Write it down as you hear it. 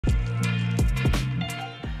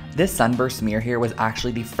This sunburst mirror here was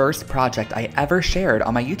actually the first project I ever shared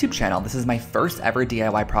on my YouTube channel. This is my first ever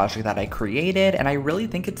DIY project that I created, and I really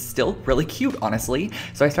think it's still really cute, honestly.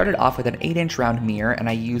 So I started off with an 8-inch round mirror, and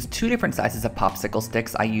I used 2 different sizes of popsicle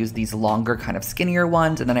sticks. I used these longer, kind of skinnier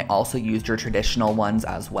ones, and then I also used your traditional ones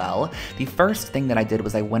as well. The first thing that I did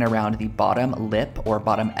was I went around the bottom lip or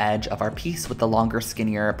bottom edge of our piece with the longer,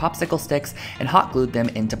 skinnier popsicle sticks and hot glued them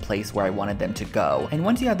into place where I wanted them to go. And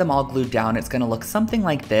once you have them all glued down, it's gonna look something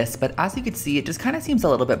like this, but as you can see, it just kind of seems a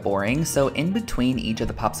little bit boring. So in between each of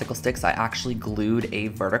the popsicle sticks, I actually glued a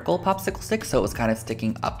vertical popsicle stick, so it was kind of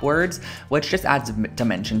sticking upwards, which just adds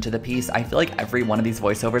dimension to the piece. I feel like every one of these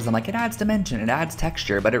voiceovers, I'm like, it adds dimension, it adds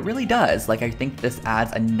texture, but it really does. Like, I think this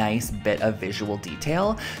adds a nice bit of visual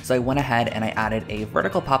detail. So I went ahead and I added a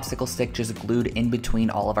vertical popsicle stick just glued in between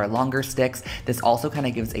all of our longer sticks. This also kind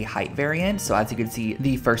of gives a height variant. So as you can see,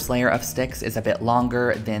 the first layer of sticks is a bit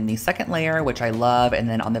longer than the second layer, which I love. And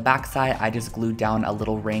then on the back side, I just glued down a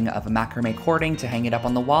little ring of macrame cording to hang it up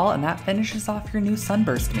on the wall, and that finishes off your new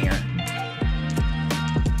sunburst mirror.